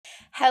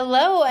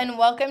Hello, and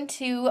welcome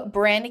to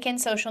Brandican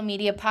Social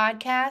Media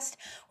Podcast,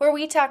 where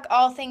we talk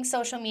all things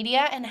social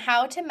media and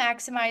how to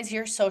maximize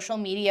your social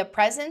media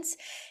presence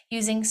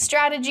using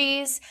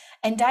strategies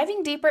and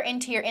diving deeper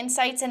into your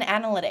insights and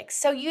analytics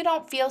so you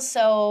don't feel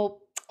so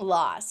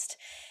lost.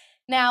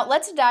 Now,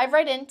 let's dive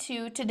right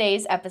into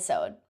today's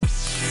episode.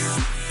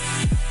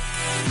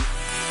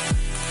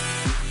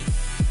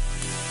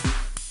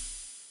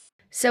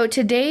 So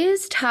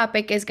today's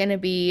topic is going to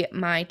be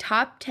my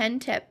top 10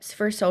 tips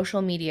for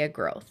social media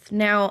growth.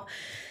 Now,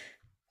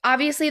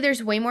 obviously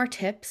there's way more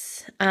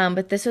tips,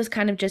 but this was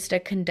kind of just a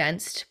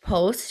condensed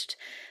post,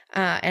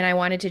 and I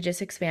wanted to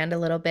just expand a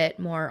little bit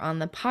more on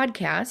the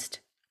podcast.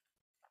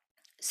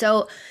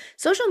 So,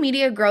 social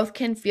media growth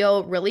can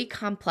feel really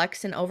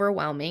complex and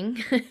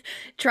overwhelming.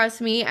 Trust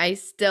me, I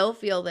still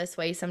feel this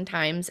way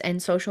sometimes,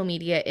 and social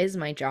media is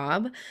my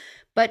job.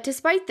 But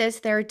despite this,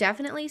 there are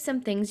definitely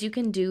some things you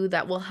can do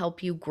that will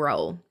help you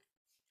grow.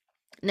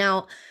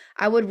 Now,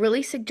 I would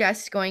really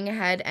suggest going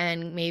ahead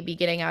and maybe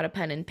getting out a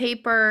pen and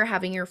paper,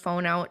 having your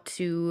phone out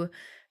to,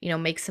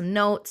 make some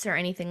notes or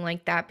anything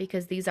like that,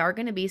 because these are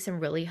going to be some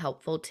really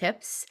helpful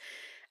tips.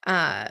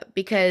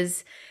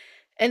 Because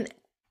and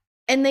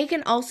and they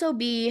can also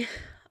be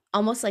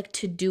almost like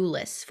to-do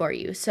lists for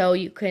you. So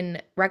you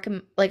can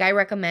I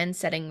recommend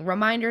setting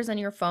reminders on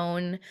your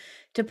phone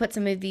to put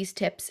some of these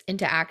tips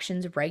into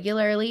actions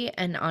regularly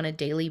and on a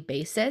daily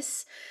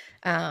basis.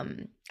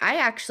 I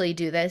actually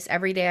do this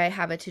every day. I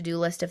have a to-do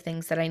list of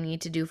things that I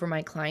need to do for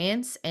my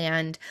clients,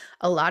 and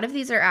a lot of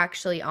these are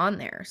actually on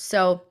there.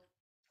 So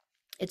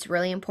it's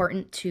really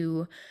important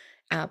to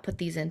put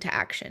these into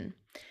action.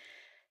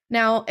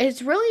 Now,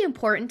 it's really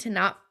important to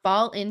not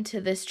fall into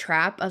this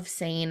trap of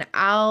saying,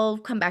 I'll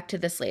come back to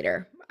this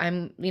later.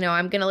 I'm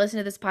going to listen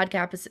to this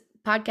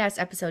podcast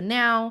episode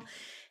now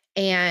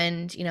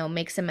and,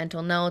 make some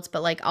mental notes,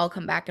 but I'll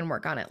come back and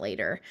work on it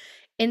later.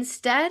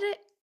 Instead,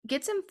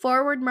 get some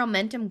forward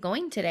momentum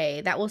going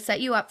today that will set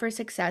you up for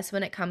success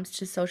when it comes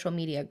to social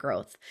media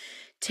growth.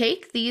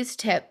 Take these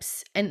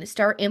tips and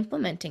start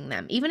implementing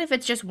them. Even if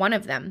it's just one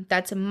of them,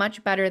 that's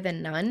much better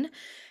than none.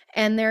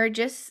 And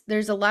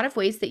there's a lot of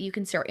ways that you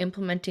can start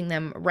implementing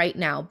them right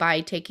now by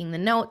taking the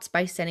notes,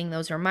 by setting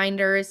those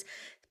reminders,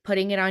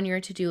 putting it on your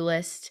to-do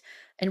list,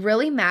 and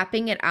really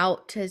mapping it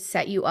out to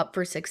set you up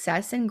for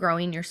success and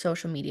growing your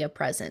social media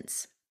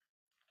presence.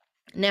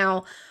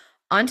 Now,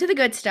 on to the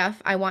good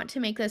stuff. I want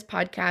to make this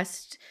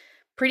podcast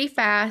pretty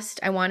fast.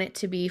 I want it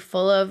to be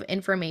full of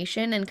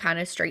information and kind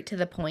of straight to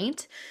the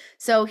point.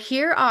 So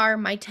here are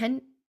my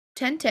 10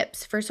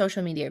 tips for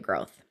social media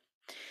growth.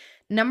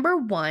 Number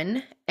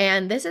one,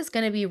 and this is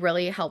going to be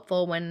really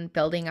helpful when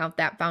building out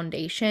that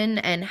foundation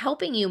and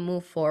helping you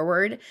move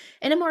forward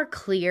in a more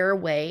clear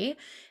way,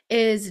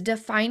 is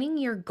defining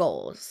your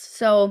goals.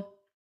 So,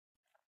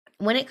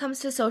 when it comes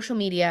to social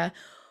media,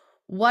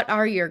 what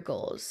are your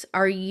goals?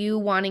 Are you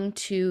wanting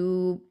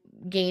to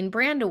gain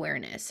brand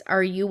awareness?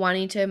 Are you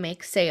wanting to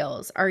make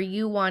sales? Are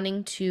you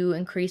wanting to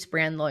increase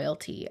brand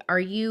loyalty? Are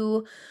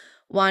you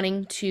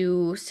wanting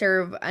to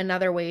serve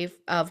another wave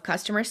of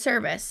customer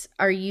service?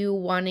 Are you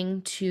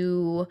wanting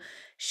to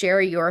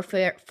share your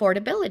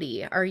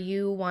affordability? Are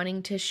you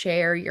wanting to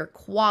share your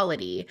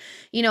quality?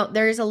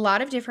 There's a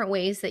lot of different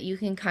ways that you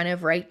can kind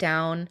of write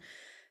down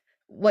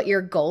what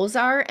your goals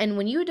are. And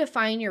when you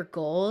define your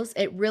goals,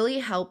 it really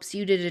helps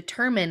you to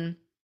determine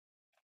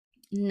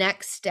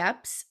next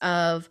steps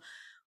of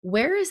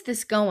where is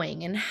this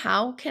going and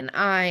how can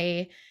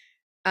I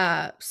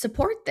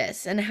support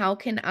this and how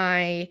can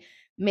I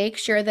make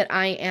sure that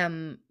I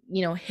am,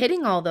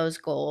 hitting all those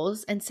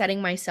goals and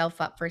setting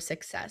myself up for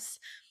success.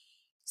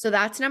 So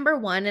that's number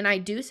one. And I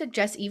do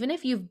suggest, even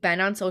if you've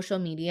been on social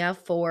media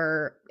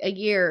for a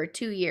year,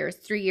 2 years,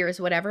 3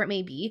 years, whatever it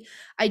may be,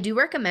 I do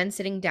recommend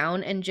sitting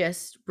down and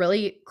just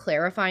really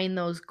clarifying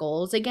those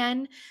goals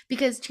again,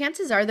 because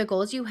chances are the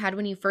goals you had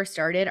when you first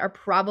started are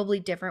probably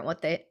different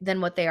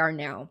than what they are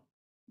now.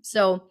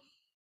 So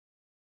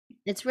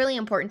it's really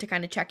important to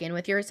kind of check in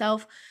with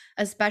yourself,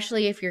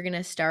 especially if you're going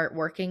to start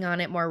working on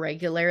it more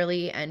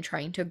regularly and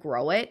trying to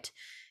grow it.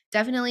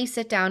 Definitely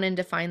sit down and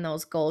define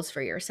those goals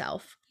for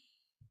yourself.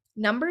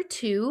 Number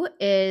two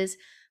is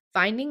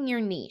finding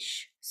your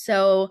niche.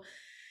 So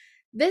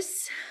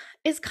this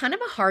is kind of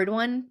a hard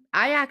one.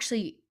 I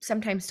actually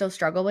sometimes still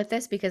struggle with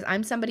this because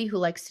I'm somebody who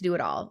likes to do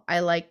it all. I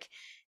like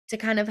to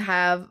kind of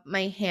have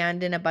my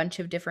hand in a bunch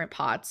of different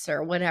pots,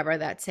 or whatever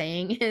that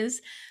saying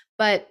is.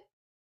 But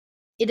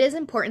it is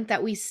important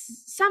that we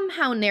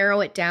somehow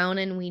narrow it down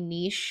and we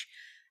niche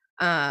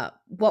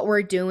what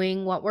we're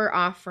doing, what we're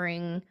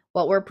offering,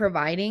 what we're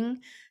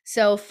providing.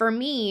 So for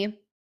me,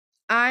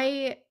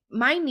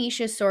 my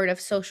niche is sort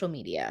of social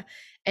media.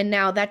 And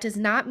now that does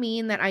not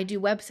mean that I do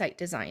website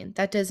design.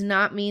 That does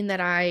not mean that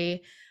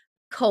I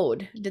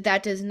code.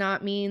 That does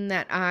not mean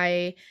that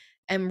I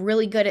am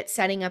really good at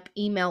setting up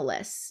email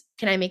lists.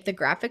 Can I make the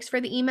graphics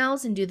for the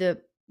emails and do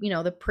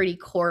the pretty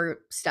core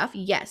stuff?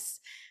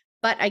 Yes.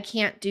 But I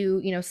can't do,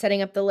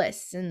 setting up the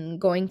lists and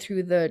going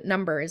through the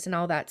numbers and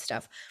all that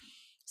stuff.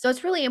 So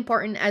it's really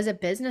important as a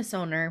business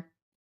owner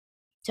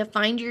to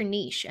find your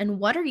niche and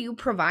what are you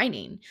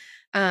providing.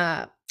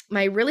 Uh,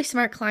 my really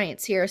smart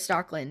client, Sierra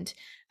Stockland,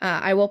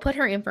 I will put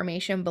her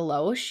information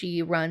below.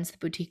 She runs the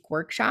boutique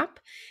workshop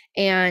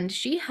and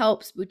she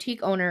helps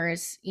boutique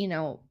owners,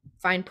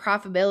 find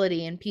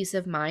profitability and peace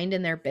of mind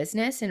in their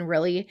business and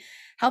really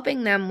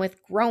helping them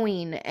with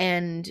growing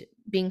and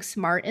being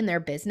smart in their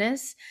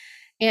business.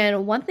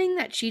 And one thing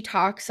that she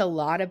talks a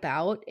lot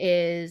about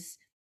is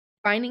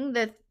finding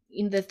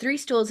the three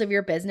stools of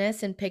your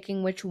business and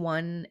picking which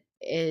one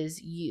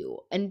is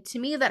you. And to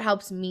me, that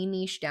helps me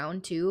niche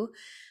down too.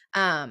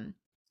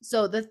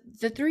 So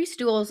the three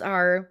stools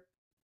are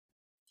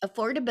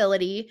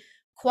affordability,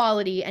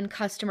 quality, and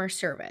customer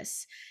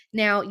service.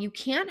 Now, you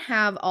can't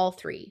have all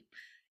three.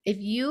 If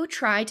you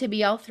try to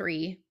be all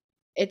three,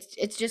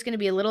 it's just going to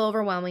be a little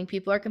overwhelming.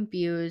 People are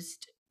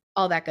confused,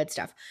 all that good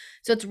stuff.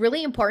 So it's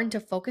really important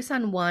to focus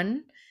on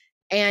one.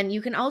 And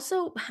you can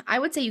also, I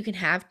would say you can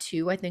have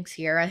two. I think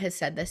Sierra has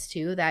said this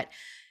too, that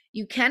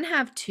you can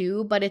have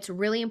two, but it's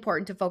really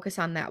important to focus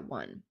on that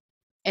one.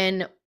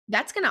 And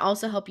that's going to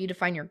also help you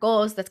define your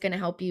goals. That's going to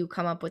help you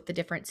come up with the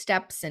different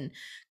steps and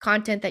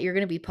content that you're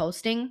going to be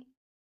posting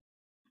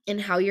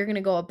and how you're going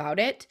to go about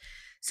it.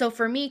 So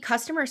for me,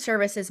 customer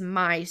service is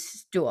my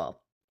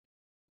stool.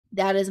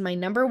 That is my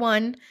number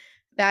one.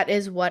 That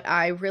is what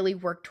I really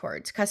work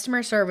towards.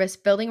 Customer service,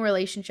 building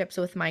relationships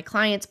with my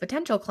clients,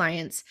 potential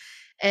clients,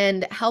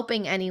 and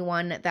helping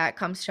anyone that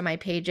comes to my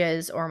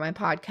pages or my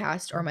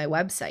podcast or my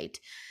website,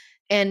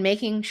 and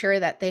making sure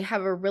that they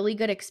have a really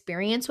good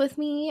experience with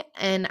me.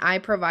 And I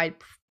provide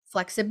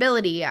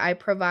flexibility, I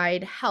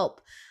provide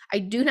help. I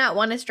do not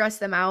want to stress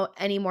them out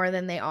any more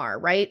than they are,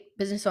 right?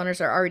 Business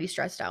owners are already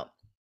stressed out.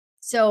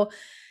 So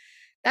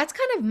that's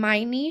kind of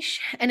my niche.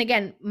 And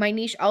again, my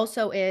niche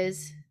also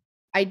is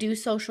I do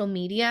social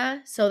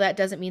media. So that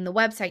doesn't mean the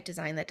website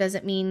design, that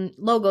doesn't mean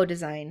logo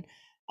design,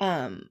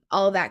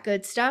 all that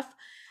good stuff.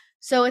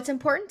 So it's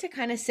important to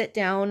kind of sit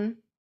down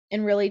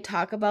and really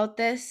talk about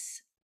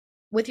this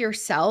with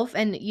yourself.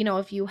 And,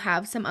 if you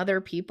have some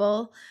other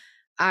people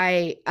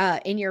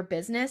in your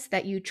business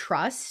that you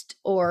trust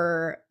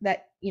or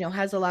that,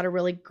 has a lot of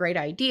really great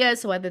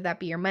ideas. So whether that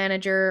be your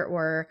manager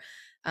or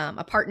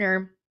a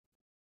partner,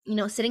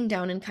 sitting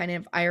down and kind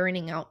of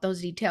ironing out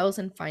those details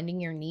and finding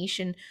your niche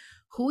and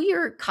who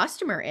your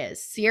customer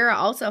is. Sierra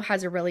also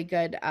has a really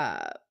good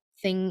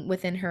thing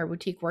within her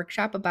boutique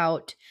workshop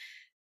about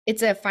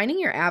it's a finding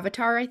your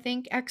avatar, I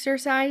think,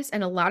 exercise.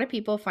 And a lot of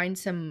people find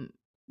some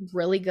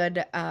really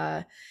good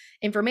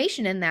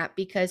information in that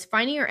because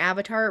finding your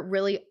avatar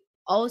really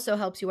also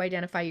helps you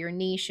identify your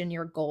niche and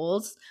your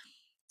goals.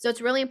 So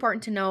it's really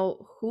important to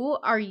know who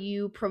are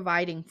you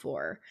providing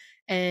for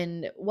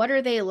and what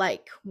are they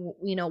like?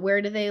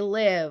 Where do they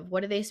live? What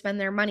do they spend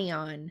their money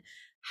on?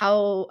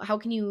 How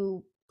can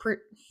you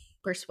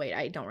persuade?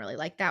 I don't really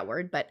like that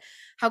word, but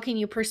how can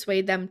you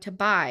persuade them to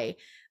buy?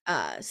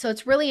 So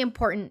it's really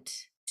important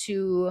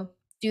to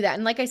do that.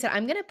 And like I said,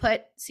 I'm going to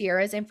put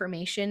Sierra's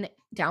information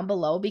down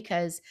below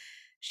because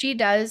she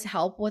does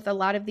help with a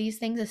lot of these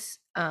things.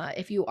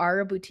 If you are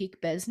a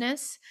boutique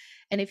business,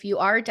 and if you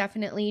are,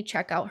 definitely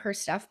check out her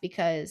stuff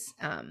because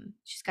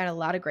she's got a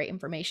lot of great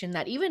information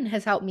that even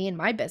has helped me in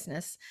my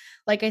business.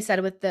 Like I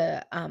said, with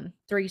the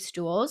three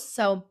stools.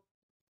 So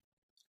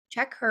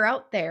check her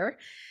out there.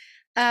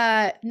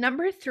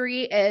 Number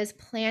 3 is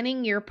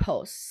planning your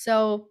posts.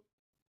 So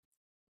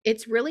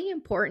it's really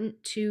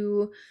important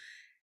to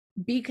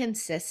be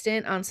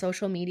consistent on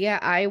social media.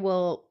 I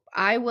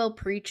will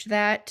preach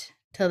that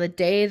till the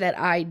day that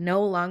I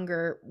no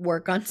longer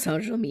work on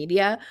social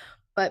media,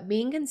 but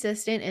being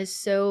consistent is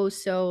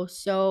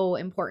so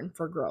important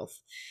for growth.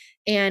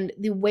 And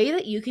the way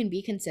that you can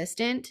be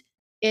consistent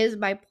is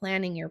by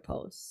planning your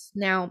posts.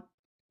 Now,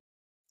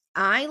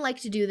 I like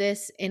to do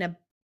this in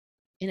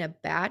a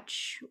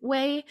batch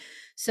way.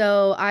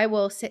 So I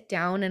will sit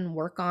down and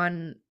work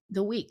on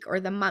the week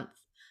or the month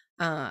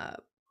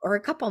or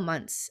a couple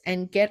months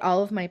and get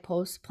all of my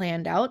posts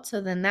planned out. So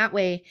then that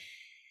way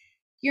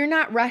you're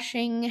not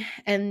rushing,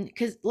 and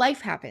because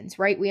life happens,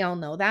 right? We all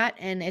know that.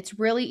 And it's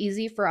really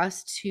easy for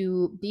us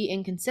to be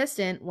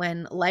inconsistent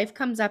when life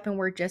comes up and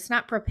we're just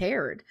not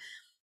prepared.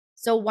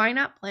 So why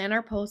not plan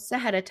our posts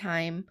ahead of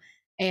time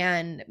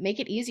and make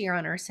it easier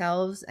on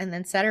ourselves and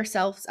then set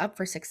ourselves up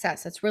for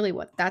success? That's really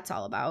what that's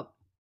all about.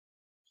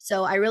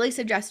 So I really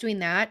suggest doing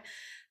that.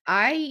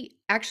 I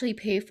actually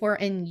pay for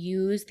and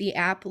use the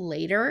app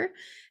Later,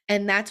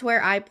 and that's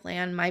where I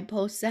plan my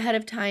posts ahead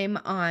of time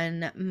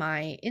on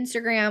my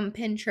Instagram,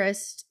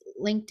 Pinterest,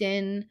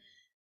 LinkedIn,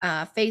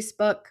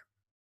 Facebook.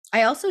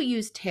 I also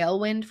use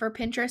Tailwind for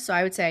Pinterest, so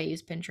I would say I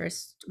use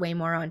Pinterest way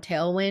more on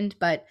Tailwind,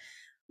 but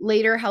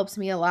Later helps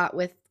me a lot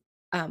with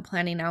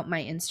planning out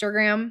my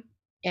Instagram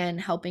and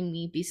helping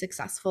me be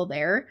successful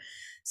there.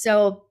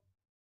 So,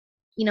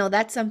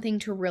 that's something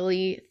to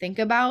really think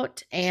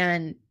about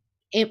and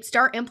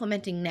start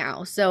implementing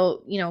now.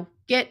 So,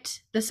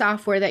 get the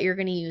software that you're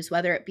going to use,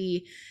 whether it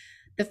be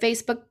the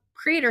Facebook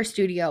Creator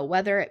Studio,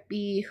 whether it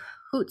be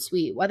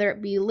Hootsuite, whether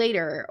it be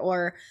Later,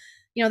 or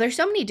There's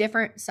so many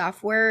different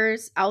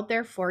softwares out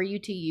there for you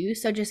to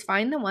use. So just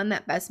find the one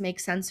that best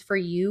makes sense for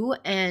you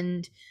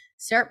and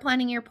start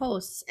planning your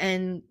posts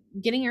and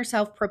getting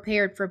yourself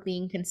prepared for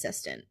being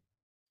consistent.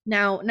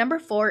 Now, number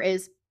 4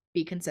 is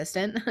be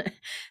consistent.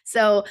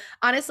 So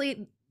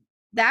honestly,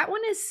 that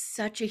one is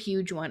such a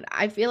huge one.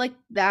 I feel like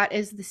that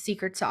is the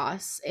secret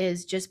sauce,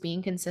 is just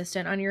being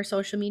consistent on your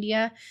social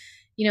media.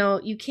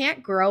 You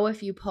can't grow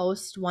if you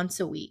post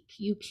once a week.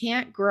 You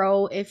can't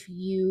grow if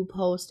you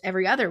post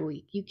every other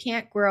week. You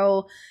can't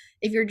grow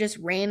if you're just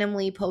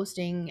randomly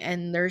posting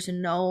and there's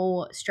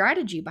no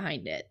strategy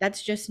behind it.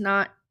 That's just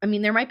not, I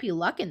mean, there might be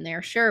luck in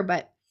there, sure,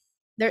 but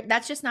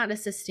that's just not a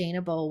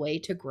sustainable way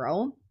to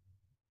grow.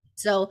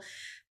 So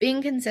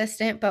being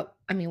consistent, but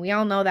I mean, we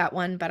all know that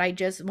one, but I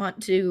just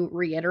want to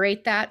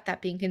reiterate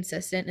that being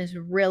consistent is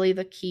really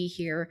the key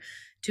here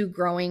to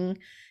growing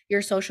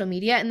your social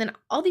media. And then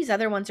all these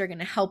other ones are going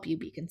to help you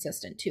be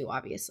consistent too,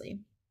 obviously.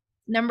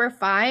 Number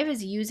 5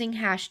 is using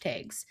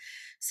hashtags.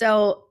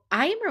 So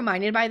I am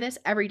reminded by this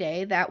every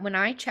day that when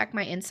I check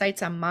my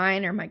insights on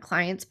mine or my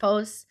clients'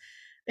 posts,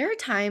 there are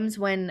times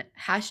when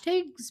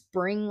hashtags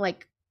bring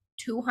like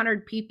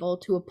 200 people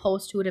to a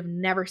post who would have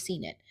never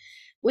seen it,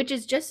 which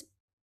is just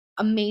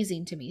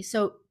amazing to me.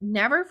 So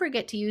never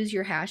forget to use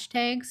your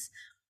hashtags.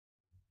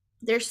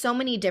 There's so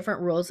many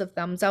different rules of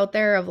thumbs out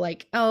there of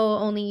like, oh,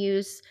 only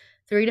use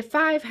 3 to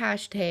 5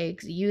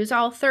 hashtags, use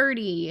all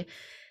 30.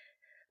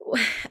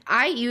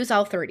 I use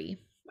all 30.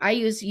 I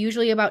use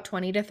usually about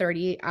 20 to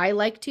 30. I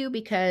like to,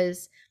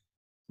 because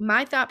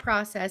my thought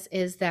process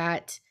is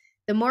that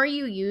the more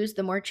you use,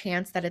 the more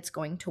chance that it's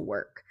going to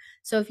work.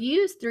 So if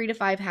you use 3 to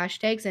 5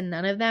 hashtags and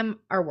none of them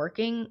are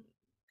working,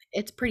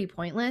 it's pretty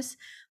pointless.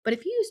 But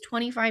if you use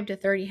 25 to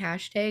 30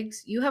 hashtags,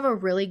 you have a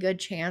really good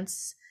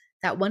chance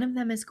that one of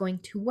them is going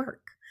to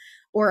work,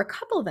 or a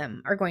couple of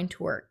them are going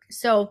to work.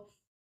 So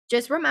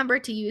just remember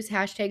to use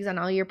hashtags on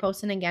all your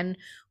posts. And again,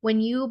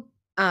 when you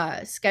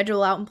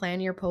schedule out and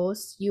plan your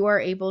posts, you are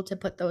able to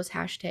put those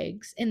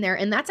hashtags in there.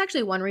 And that's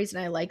actually one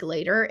reason I like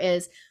Later,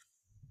 is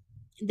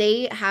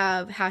they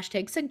have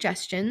hashtag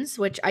suggestions,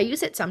 which I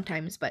use it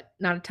sometimes, but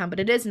not a ton. But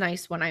it is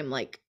nice when I'm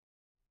like,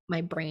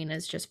 my brain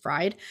is just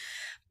fried.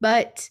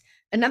 But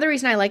another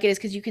reason I like it is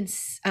because you can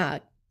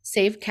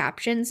save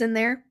captions in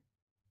there.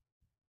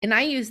 And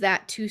I use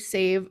that to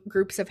save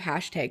groups of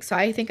hashtags. So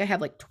I think I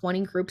have like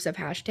 20 groups of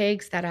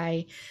hashtags that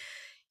I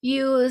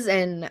use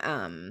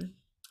and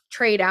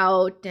trade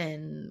out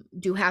and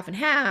do half and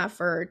half,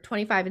 or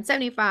 25 and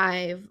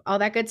 75, all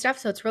that good stuff.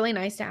 So it's really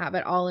nice to have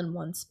it all in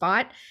one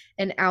spot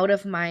and out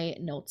of my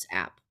notes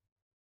app.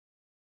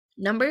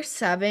 Number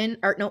 7,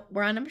 or no,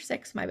 we're on number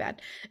 6, my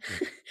bad.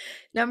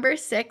 Number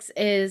 6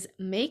 is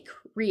make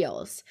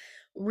reels.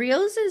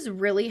 Reels is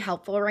really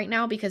helpful right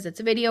now because it's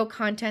video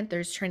content.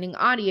 There's trending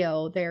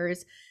audio.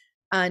 There's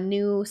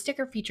new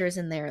sticker features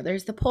in there.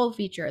 There's the poll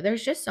feature.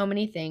 There's just so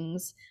many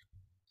things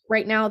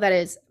right now that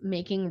is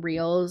making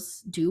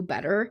reels do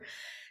better.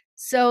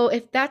 So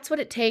if that's what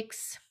it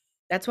takes,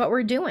 that's what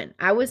we're doing.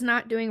 I was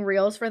not doing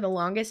reels for the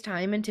longest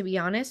time. And to be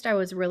honest, I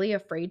was really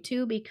afraid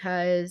to,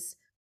 because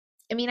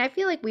I mean, I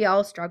feel like we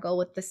all struggle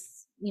with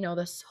this,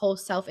 this whole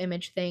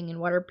self-image thing and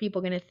what are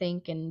people going to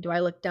think and do I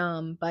look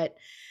dumb? But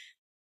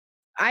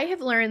I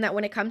have learned that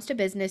when it comes to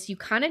business, you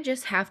kind of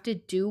just have to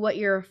do what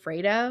you're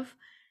afraid of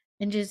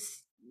and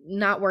just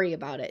not worry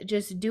about it.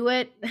 Just do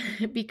it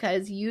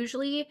because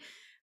usually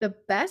the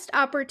best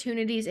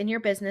opportunities in your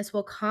business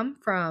will come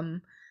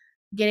from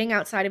getting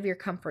outside of your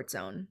comfort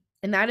zone.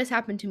 And that has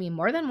happened to me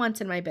more than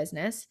once in my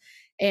business.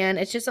 And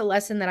it's just a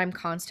lesson that I'm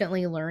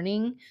constantly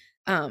learning.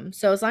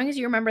 So as long as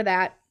you remember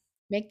that,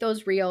 make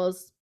those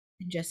reels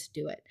and just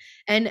do it.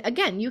 And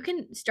again, you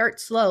can start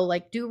slow,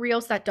 like do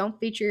reels that don't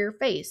feature your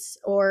face,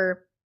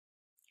 or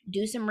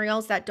do some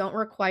reels that don't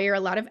require a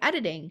lot of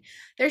editing.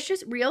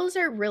 Reels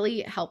are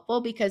really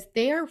helpful because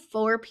they are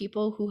for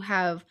people who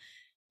have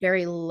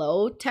very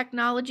low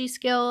technology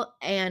skill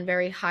and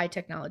very high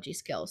technology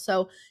skill.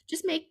 So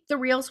just make the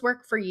reels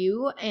work for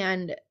you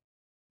and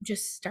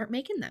just start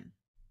making them.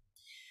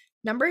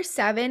 Number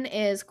 7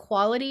 is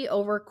quality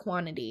over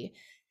quantity.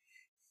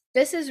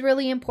 This is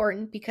really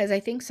important because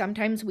I think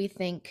sometimes we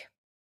think,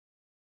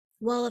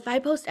 well, if I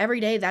post every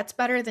day, that's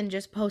better than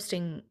just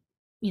posting,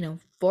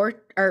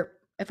 or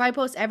if I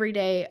post every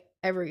day,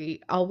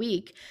 all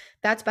week,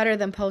 that's better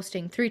than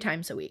posting 3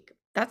 times a week.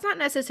 That's not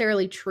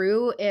necessarily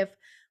true if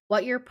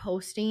what you're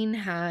posting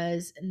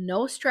has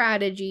no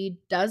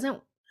strategy,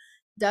 doesn't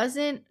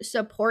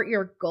support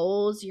your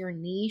goals, your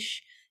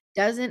niche,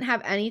 doesn't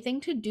have anything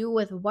to do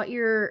with what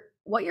your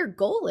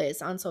goal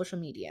is on social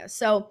media.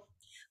 So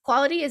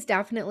quality is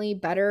definitely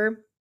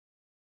better.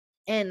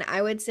 And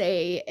I would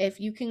say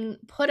if you can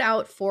put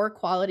out 4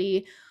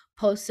 quality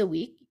posts a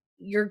week,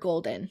 you're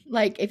golden.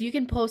 Like if you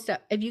can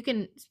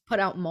put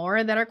out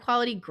more that are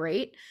quality,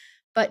 great.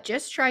 But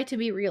just try to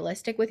be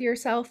realistic with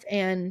yourself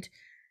and,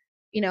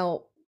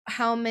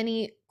 how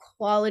many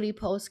quality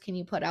posts can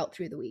you put out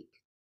through the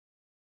week?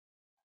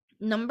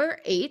 Number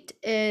 8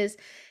 is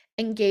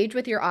Engage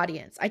with your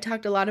audience. I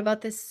talked a lot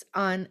about this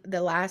on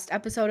the last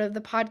episode of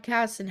the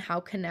podcast and how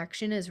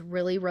connection is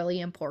really, really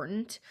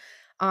important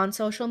on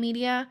social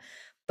media.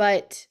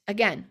 But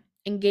again,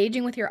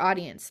 engaging with your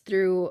audience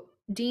through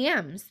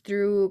DMs,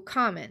 through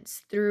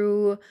comments,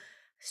 through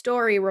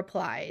story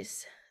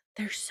replies.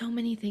 There's so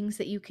many things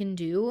that you can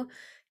do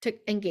to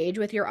engage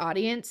with your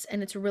audience,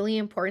 and it's really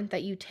important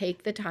that you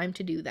take the time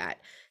to do that.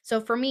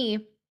 So for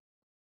me,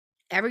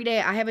 every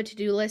day I have a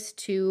to-do list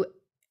to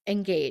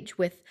engage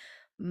with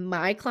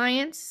my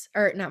clients,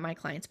 or not my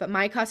clients, but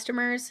my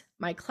customers,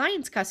 my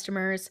clients'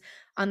 customers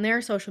on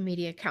their social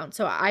media account.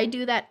 So I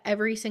do that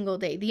every single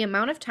day. The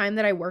amount of time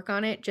that I work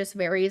on it just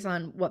varies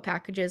on what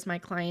packages my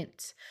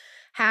clients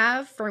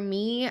have. For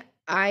me,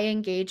 I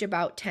engage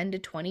about 10 to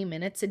 20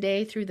 minutes a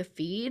day through the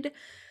feed.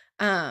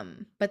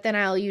 But then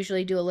I'll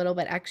usually do a little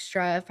bit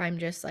extra if I'm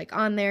just like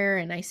on there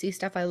and I see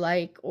stuff I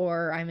like,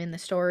 or I'm in the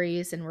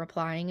stories and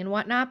replying and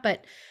whatnot.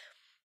 But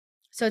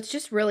so it's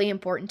just really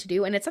important to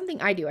do, and it's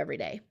something I do every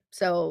day.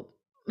 So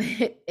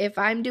if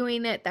I'm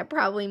doing it, that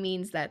probably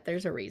means that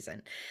there's a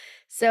reason.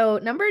 So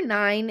number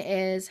 9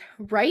 is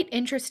write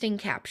interesting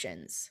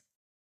captions.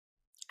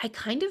 I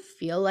kind of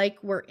feel like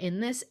we're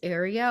in this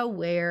area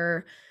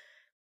where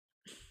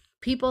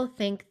people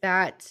think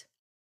that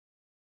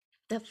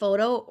the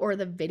photo or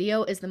the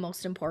video is the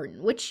most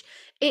important, which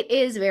it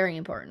is very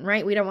important,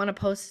 right? We don't want to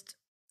post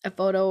a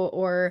photo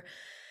or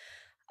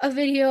a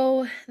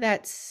video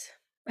that's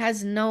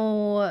has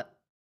no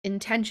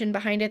intention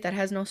behind it, that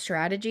has no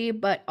strategy,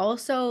 but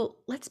also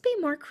let's be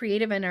more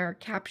creative in our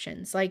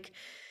captions. Like,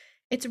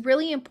 it's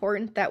really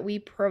important that we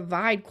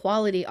provide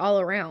quality all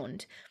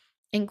around.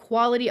 And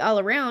quality all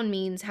around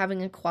means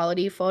having a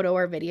quality photo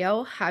or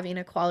video, having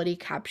a quality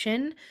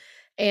caption,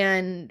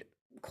 and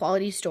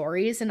quality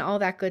stories and all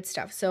that good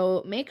stuff.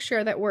 So make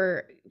sure that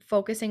we're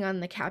focusing on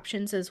the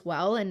captions as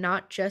well and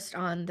not just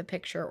on the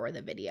picture or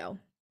the video.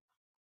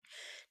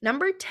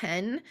 Number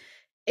 10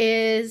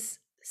 is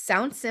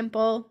sounds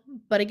simple,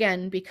 but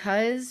again,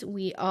 because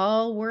we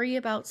all worry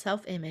about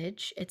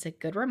self-image, it's a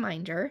good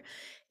reminder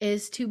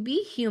is to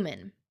be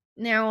human.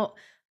 Now,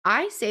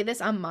 I say this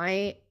on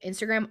my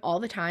Instagram all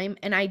the time,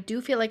 and I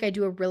do feel like I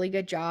do a really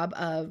good job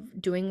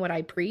of doing what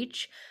I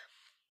preach.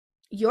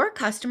 Your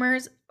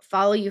customers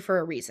follow you for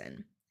a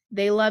reason.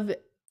 They love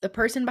the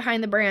person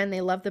behind the brand, they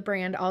love the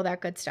brand, all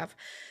that good stuff.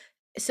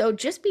 So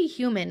just be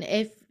human.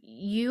 If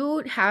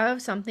you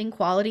have something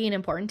quality and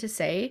important to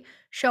say,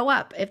 show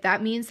up. If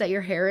that means that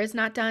your hair is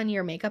not done,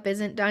 your makeup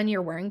isn't done,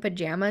 you're wearing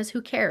pajamas,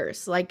 who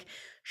cares? Like,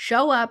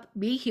 show up,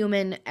 be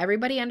human.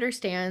 Everybody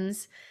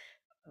understands,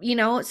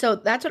 so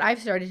that's what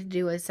I've started to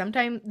do is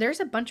sometimes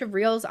there's a bunch of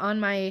reels on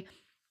my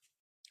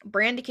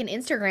Brandican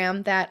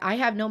Instagram that I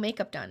have no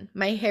makeup done.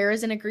 My hair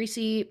is in a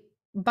greasy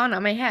bun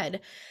on my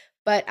head,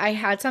 but I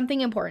had something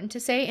important to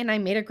say and I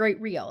made a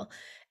great reel.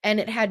 And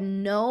it had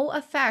no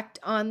effect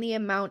on the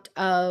amount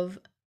of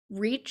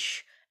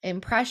reach,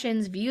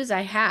 impressions, views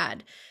I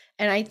had.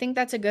 And I think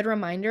that's a good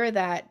reminder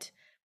that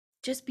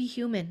just be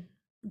human.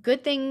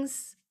 Good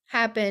things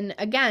happen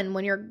again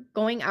when you're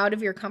going out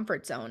of your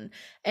comfort zone.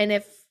 And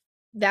if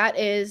that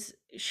is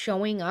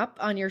showing up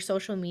on your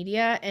social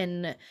media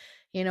and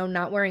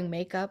not wearing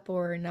makeup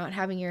or not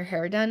having your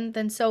hair done,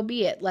 then so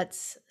be it.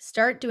 Let's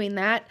start doing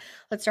that.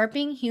 Let's start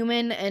being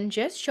human and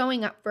just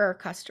showing up for our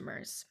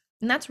customers.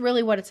 And that's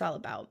really what it's all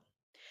about.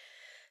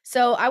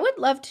 So I would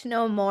love to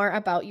know more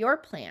about your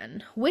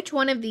plan. Which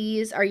one of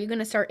these are you going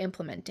to start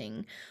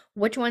implementing?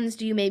 Which ones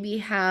do you maybe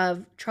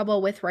have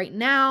trouble with right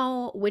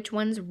now? Which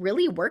ones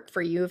really work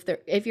for you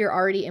if you're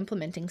already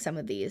implementing some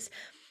of these?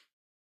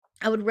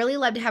 I would really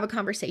love to have a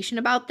conversation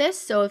about this.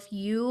 So if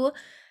you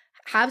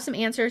have some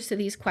answers to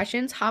these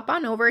questions, hop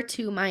on over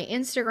to my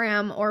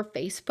Instagram or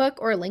Facebook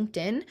or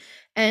LinkedIn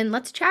and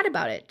let's chat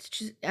about it.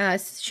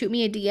 Shoot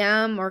me a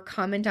DM or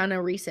comment on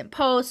a recent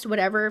post,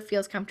 whatever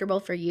feels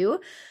comfortable for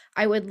you.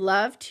 I would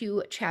love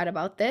to chat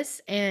about this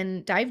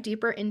and dive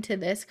deeper into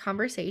this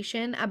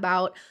conversation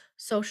about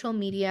social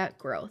media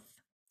growth.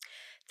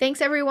 Thanks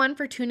everyone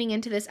for tuning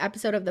into this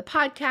episode of the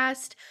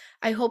podcast.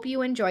 I hope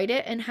you enjoyed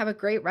it and have a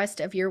great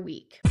rest of your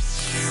week.